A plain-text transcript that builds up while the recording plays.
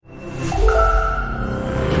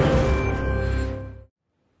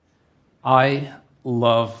I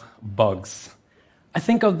love bugs. I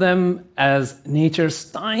think of them as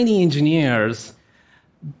nature's tiny engineers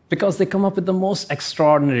because they come up with the most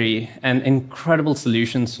extraordinary and incredible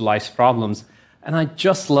solutions to life's problems. And I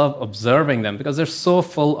just love observing them because they're so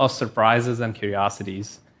full of surprises and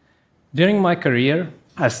curiosities. During my career,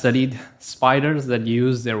 I studied spiders that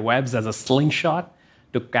use their webs as a slingshot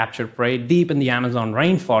to capture prey deep in the Amazon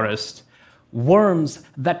rainforest, worms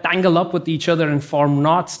that tangle up with each other and form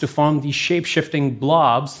knots to form these shape-shifting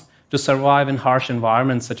blobs to survive in harsh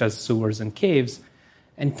environments such as sewers and caves,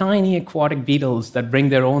 and tiny aquatic beetles that bring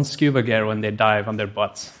their own scuba gear when they dive on their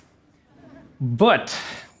butts. But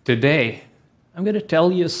today, I'm going to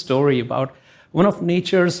tell you a story about one of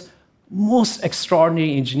nature's most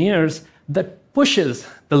extraordinary engineers that pushes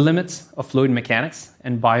the limits of fluid mechanics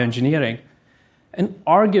and bioengineering and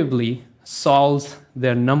arguably solves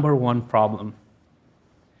their number one problem: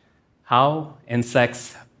 how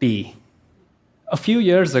insects pee. A few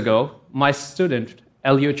years ago, my student,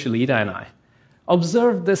 Elio Chulita, and I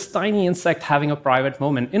observed this tiny insect having a private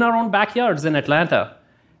moment in our own backyards in Atlanta.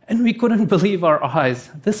 And we couldn't believe our eyes.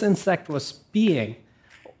 This insect was peeing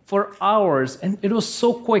for hours, and it was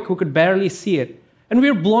so quick we could barely see it. And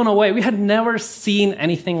we were blown away. We had never seen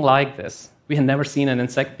anything like this. We had never seen an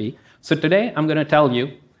insect pee. So today, I'm going to tell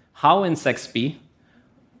you how insects pee,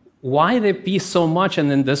 why they pee so much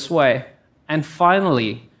and in this way, and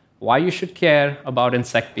finally, why you should care about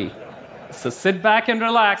insect pee. So sit back and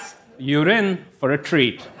relax. You're in for a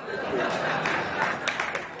treat.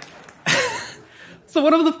 So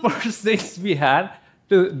one of the first things we had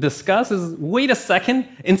to discuss is, wait a second,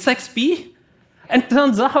 insects pee? And it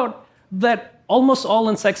turns out that almost all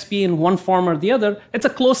insects pee in one form or the other. It's a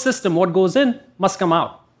closed system. What goes in must come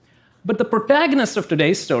out. But the protagonist of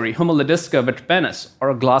today's story, Humulodisca vitripennis, or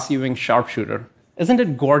a glossy-winged sharpshooter, isn't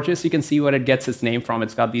it gorgeous? You can see where it gets its name from.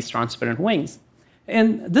 It's got these transparent wings.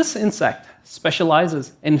 And this insect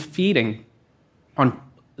specializes in feeding on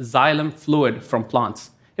xylem fluid from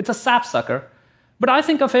plants. It's a sapsucker, but I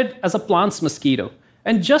think of it as a plant's mosquito.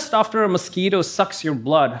 And just after a mosquito sucks your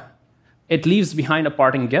blood, it leaves behind a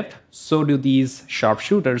parting gift. So do these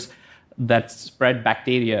sharpshooters that spread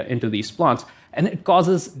bacteria into these plants. And it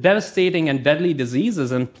causes devastating and deadly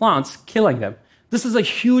diseases in plants, killing them. This is a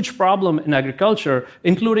huge problem in agriculture,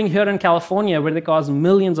 including here in California, where they cause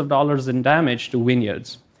millions of dollars in damage to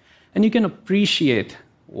vineyards. And you can appreciate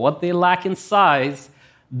what they lack in size,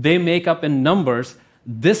 they make up in numbers.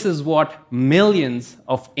 This is what millions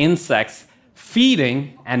of insects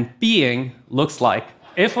feeding and peeing looks like.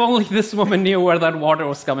 If only this woman knew where that water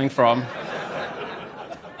was coming from.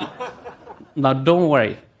 Now, don't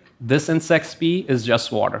worry. This insect's pee is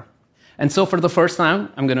just water. And so for the first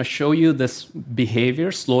time, I'm going to show you this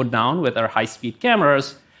behavior slowed down with our high-speed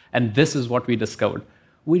cameras, and this is what we discovered.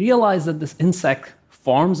 We realized that this insect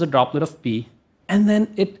forms a droplet of pee, and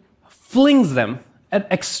then it flings them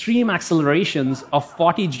at extreme accelerations of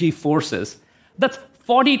 40 g-forces. That's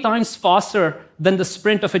 40 times faster than the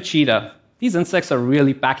sprint of a cheetah. These insects are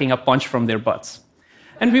really packing a punch from their butts.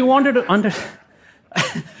 And we wanted to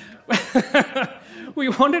we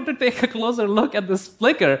wanted to take a closer look at this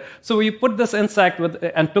flicker, so we put this insect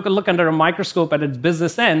and took a look under a microscope at its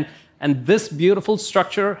business end, and this beautiful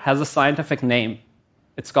structure has a scientific name.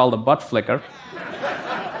 It's called a butt flicker.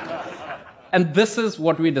 And this is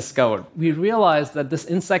what we discovered. We realized that this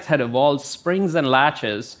insect had evolved springs and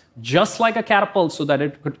latches, just like a catapult, so that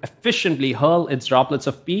it could efficiently hurl its droplets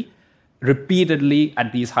of pee repeatedly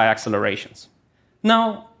at these high accelerations.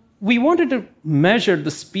 Now, we wanted to measure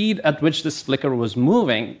the speed at which this flicker was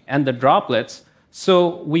moving and the droplets,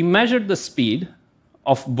 so we measured the speed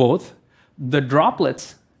of both the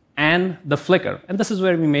droplets and the flicker. And this is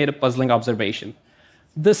where we made a puzzling observation.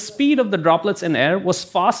 The speed of the droplets in air was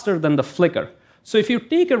faster than the flicker. So if you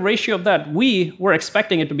take a ratio of that, we were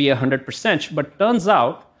expecting it to be 100%, but turns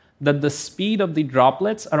out that the speed of the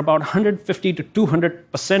droplets are about 150 to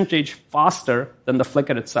 200% faster than the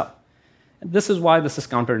flicker itself. And this is why this is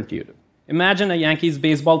counterintuitive. Imagine a Yankees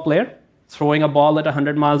baseball player throwing a ball at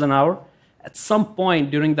 100 miles an hour. At some point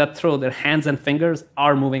during that throw, their hands and fingers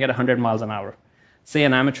are moving at 100 miles an hour. Say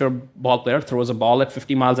an amateur ball player throws a ball at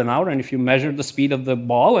 50 miles an hour, and if you measure the speed of the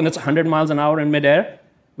ball and it's 100 miles an hour in midair,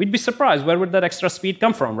 we'd be surprised. Where would that extra speed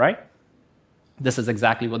come from, right? This is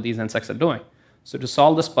exactly what these insects are doing. So to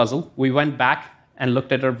solve this puzzle, we went back and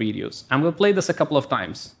looked at our videos. And we'll play this a couple of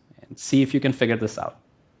times and see if you can figure this out.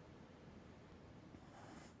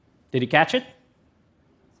 Did you catch it?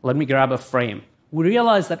 Let me grab a frame. We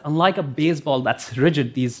realized that unlike a baseball that's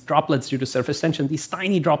rigid, these droplets due to surface tension, these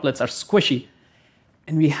tiny droplets are squishy.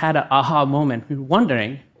 And we had an aha moment. We were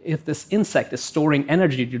wondering if this insect is storing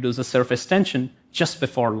energy to do the surface tension just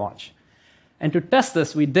before launch. And to test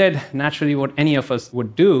this, we did naturally what any of us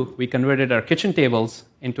would do. We converted our kitchen tables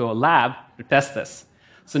into a lab to test this.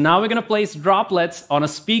 So now we're going to place droplets on a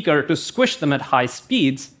speaker to squish them at high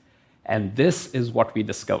speeds, and this is what we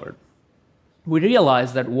discovered. We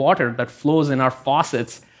realized that water that flows in our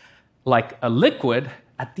faucets like a liquid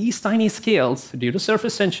at these tiny scales, due to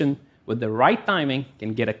surface tension, with the right timing,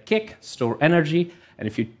 can get a kick, store energy, and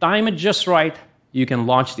if you time it just right, you can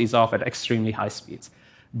launch these off at extremely high speeds,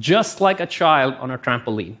 just like a child on a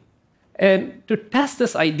trampoline. And to test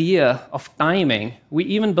this idea of timing, we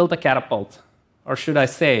even built a catapult, or should I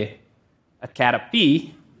say, a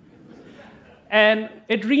catapee. And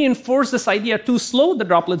it reinforced this idea: too slow, the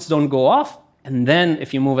droplets don't go off, and then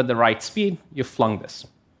if you move at the right speed, you flung this.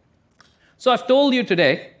 So I've told you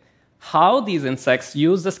today how these insects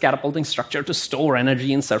use this catapulting structure to store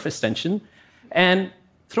energy in surface tension and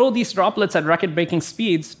throw these droplets at record-breaking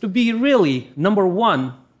speeds to be really number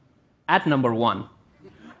one at number one.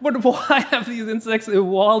 But why have these insects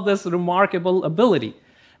evolved this remarkable ability?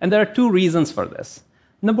 And there are two reasons for this.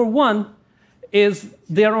 Number one is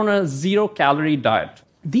they're on a zero-calorie diet.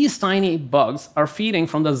 These tiny bugs are feeding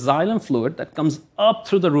from the xylem fluid that comes up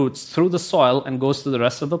through the roots, through the soil, and goes to the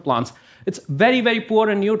rest of the plants. It's very, very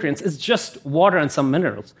poor in nutrients. It's just water and some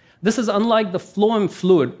minerals. This is unlike the phloem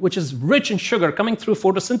fluid, which is rich in sugar coming through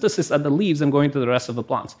photosynthesis at the leaves and going to the rest of the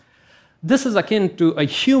plants. This is akin to a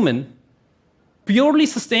human purely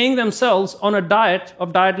sustaining themselves on a diet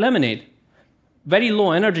of diet lemonade. Very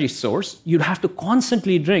low energy source. You'd have to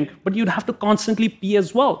constantly drink, but you'd have to constantly pee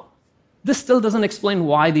as well. This still doesn't explain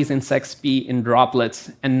why these insects pee in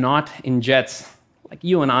droplets and not in jets, like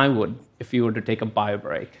you and I would if you were to take a bio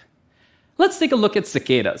break. Let's take a look at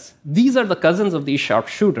cicadas. These are the cousins of these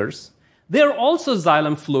sharpshooters. They're also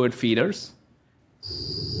xylem fluid feeders,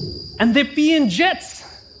 and they pee in jets.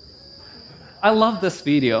 I love this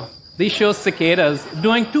video. These show cicadas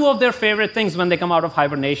doing two of their favorite things when they come out of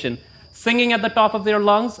hibernation: singing at the top of their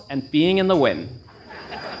lungs and peeing in the wind.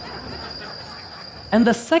 And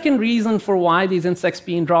the second reason for why these insects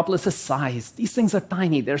pee in droplets is size. These things are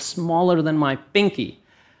tiny. They're smaller than my pinky.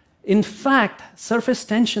 In fact, surface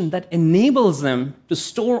tension that enables them to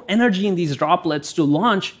store energy in these droplets to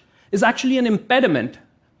launch is actually an impediment,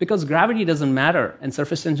 because gravity doesn't matter and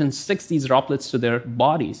surface tension sticks these droplets to their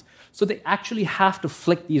bodies. So they actually have to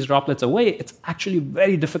flick these droplets away. It's actually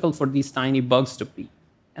very difficult for these tiny bugs to pee.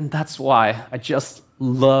 And that's why I just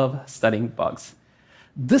love studying bugs.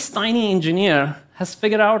 This tiny engineer has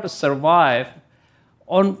figured out to survive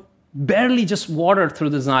on barely just water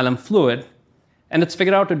through the xylem fluid. And it's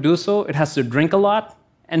figured out to do so, it has to drink a lot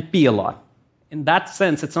and pee a lot. In that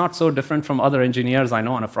sense, it's not so different from other engineers I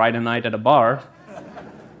know on a Friday night at a bar.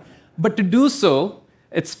 But to do so,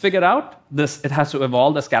 it's figured out it has to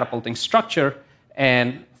evolve this catapulting structure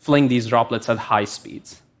and fling these droplets at high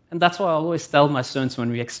speeds. And that's why I always tell my students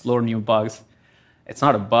when we explore new bugs, it's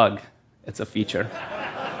not a bug, it's a feature.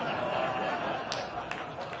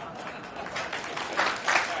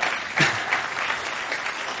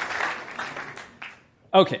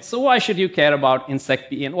 Okay, so why should you care about insect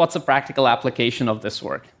pee, and what's a practical application of this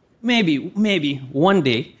work? Maybe one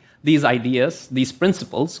day, these ideas, these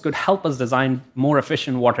principles, could help us design more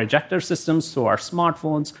efficient water ejector systems through our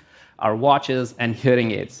smartphones, our watches, and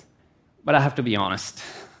hearing aids. But I have to be honest,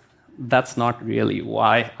 that's not really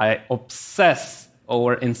why I obsess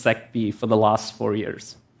over insect pee for the last 4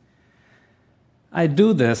 years. I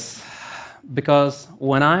do this because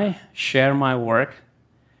when I share my work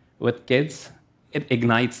with kids, it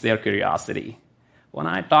ignites their curiosity. When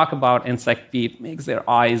I talk about insect pee, it makes their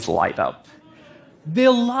eyes light up. They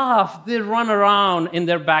laugh, they run around in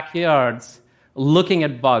their backyards, looking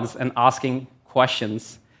at bugs and asking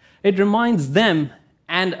questions. It reminds them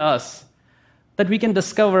and us that we can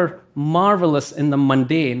discover marvelous in the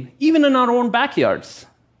mundane, even in our own backyards.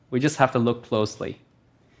 We just have to look closely.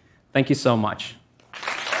 Thank you so much.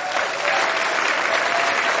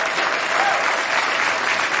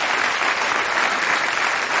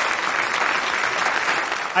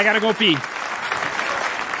 I gotta go pee.